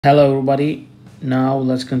Hello everybody, now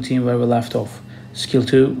let's continue where we left off. Skill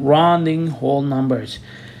 2, rounding whole numbers.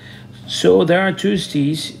 So there are two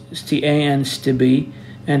STs, ST A and ST B,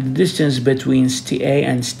 and the distance between ST A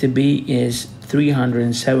and ST B is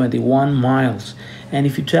 371 miles. And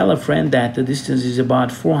if you tell a friend that the distance is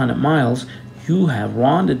about 400 miles, you have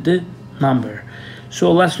rounded the number.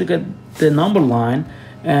 So let's look at the number line,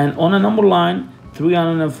 and on a number line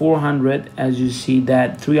 300 and 400, as you see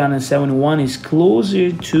that 371 is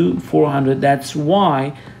closer to 400. That's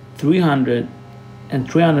why 300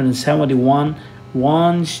 and 371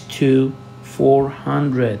 runs to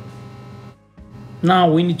 400.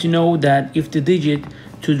 Now we need to know that if the digit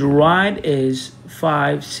to the right is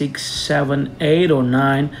 5, 6, 7, 8, or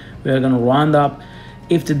 9, we are going to round up.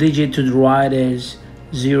 If the digit to the right is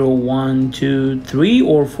 0, 1, 2, 3,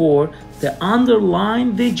 or 4, the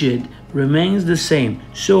underlying digit remains the same.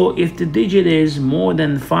 So if the digit is more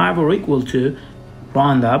than 5 or equal to,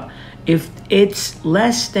 round up. If it's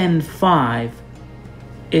less than 5,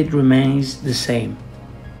 it remains the same.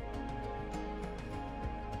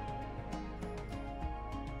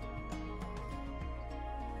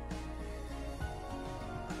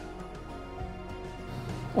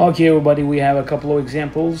 Okay everybody, we have a couple of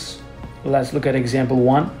examples. Let's look at example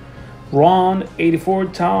 1. Round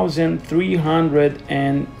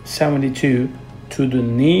 84,372 to the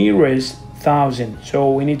nearest thousand.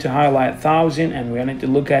 So we need to highlight 1,000, and we need to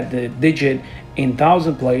look at the digit in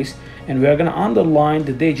thousand place, and we are going to underline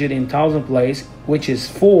the digit in thousand place, which is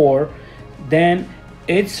 4. Then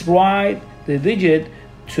it's right, the digit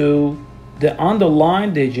to the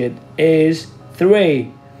underlined digit is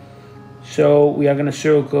 3. So we are going to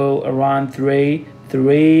circle around 3.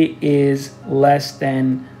 3 is less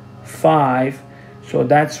than 5, so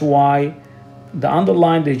that's why the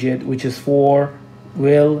underlying digit, which is 4,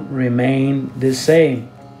 will remain the same.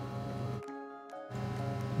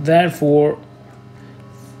 Therefore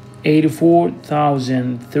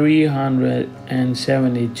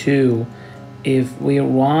 84,372, if we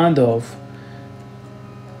round off,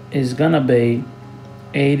 is gonna be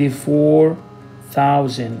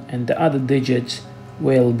 84,000, and the other digits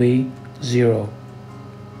will be 0.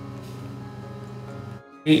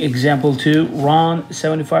 Example 2, round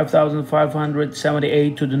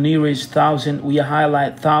 75,578 to the nearest thousand. We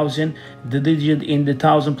highlight 1,000. The digit in the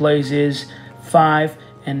thousand place is 5,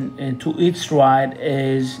 and to its right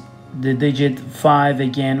is the digit 5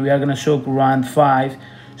 again. We are going to circle around 5.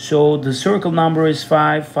 So the circle number is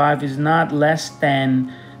 5. 5 is not less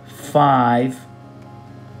than 5.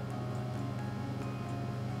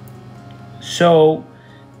 So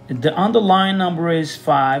the underlying number is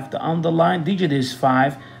 5. The underlying digit is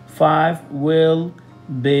 5. 5 will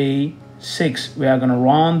be 6. We are going to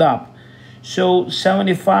round up. So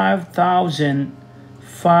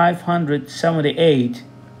 75,578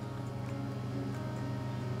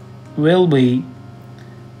 will be,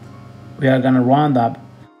 we are going to round up.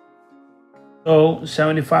 So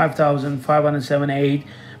 75,578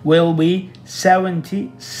 will be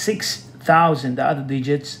 76,000. The other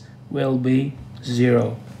digits will be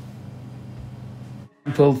 0.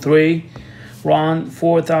 Example 3, round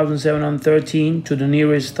 4,713 to the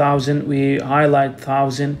nearest thousand. We highlight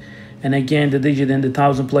 1,000, and again the digit in the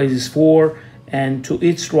thousand place is 4, and to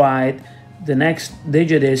its right the next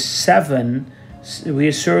digit is 7.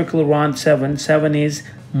 We circle around 7. 7 is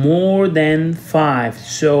more than 5,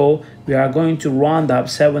 so we are going to round up.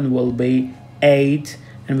 7 will be 8,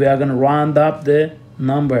 and we are going to round up the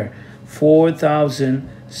number.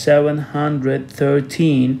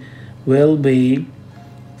 4,713 will be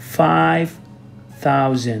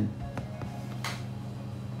 5,000.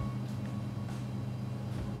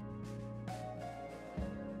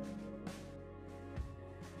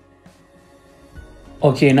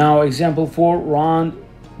 Okay, now example 4, round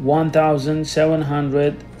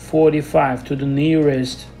 1,745 to the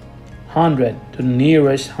nearest 100. To the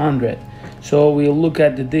nearest 100. So we'll look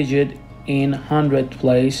at the digit in 100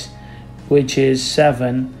 place, which is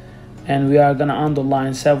 7, and we are gonna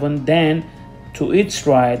underline 7. Then to its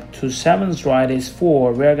right, to 7's right is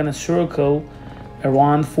 4. We are gonna circle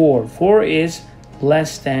around 4. 4 is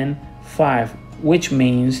less than 5, which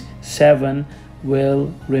means 7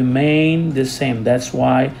 will remain the same. That's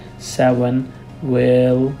why 7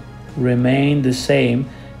 will remain the same.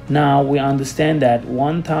 Now we understand that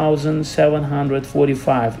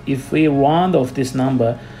 1,745, if we round off this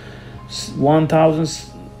number,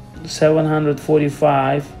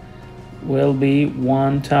 1,745 will be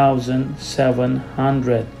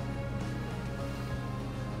 1,700.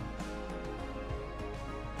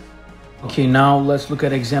 Okay, now let's look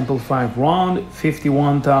at example 5. Round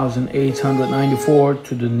 51,894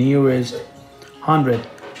 to the nearest 100.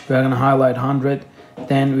 we are going to highlight 100.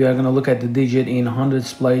 Then we are going to look at the digit in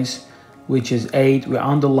hundreds place, which is 8. We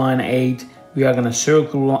underline 8. We are going to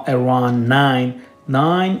circle around 9.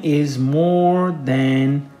 9 is more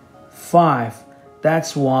than 5.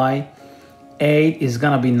 That's why 8 is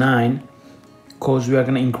going to be 9, because we are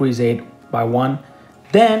going to increase 8 by 1.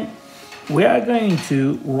 Then we are going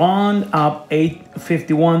to round up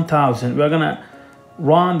 51,000. We are going to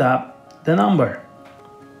round up the number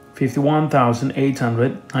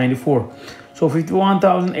 51,894. So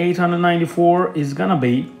 51,894 is gonna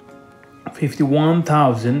be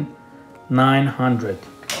 51,900.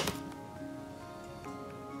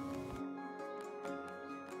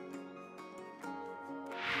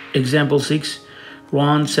 Example 6,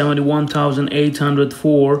 round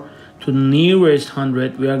 71,804 to the nearest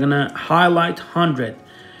 100. We are gonna highlight 100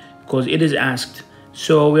 because it is asked.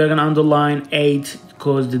 So we are gonna underline 8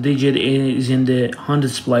 because the digit is in the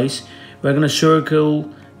hundreds place. We're gonna circle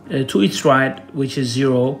to its right, which is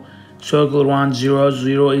 0. Circle around 0.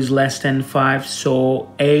 0 is less than 5, so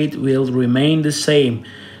 8 will remain the same.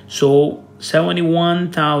 So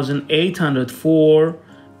 71,804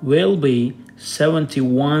 will be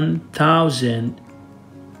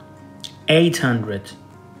 71,800.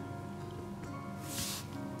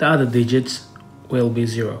 The other digits will be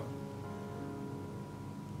 0.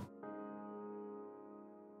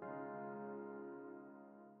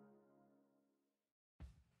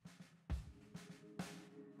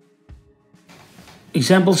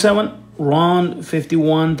 Example 7, round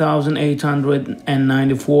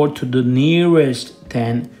 51,894 to the nearest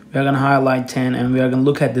 10. We are going to highlight 10 and we are going to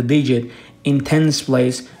look at the digit in tens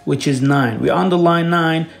place, which is 9. We underline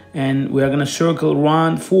 9 and we are going to circle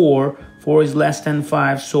around 4. 4 is less than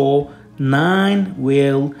 5, so 9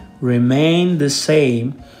 will remain the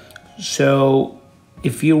same. So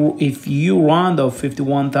if you round off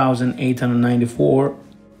 51,894,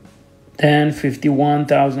 then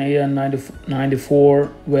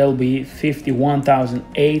 51,894 will be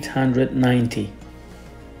 51,890.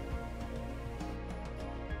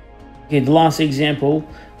 Okay, the last example,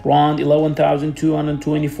 round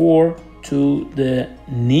 11,224 to the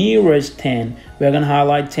nearest 10. We're going to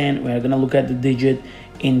highlight 10. We're going to look at the digit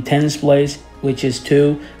in tens place, which is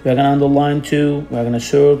 2. We're going to underline 2. We're going to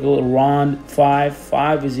circle around 5.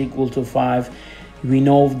 5 is equal to 5. We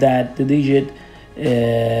know that the digit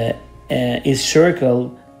is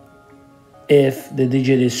circled if the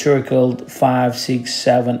digit is circled 5, 6,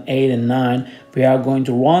 7, 8, and 9. We are going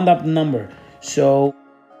to round up the number. So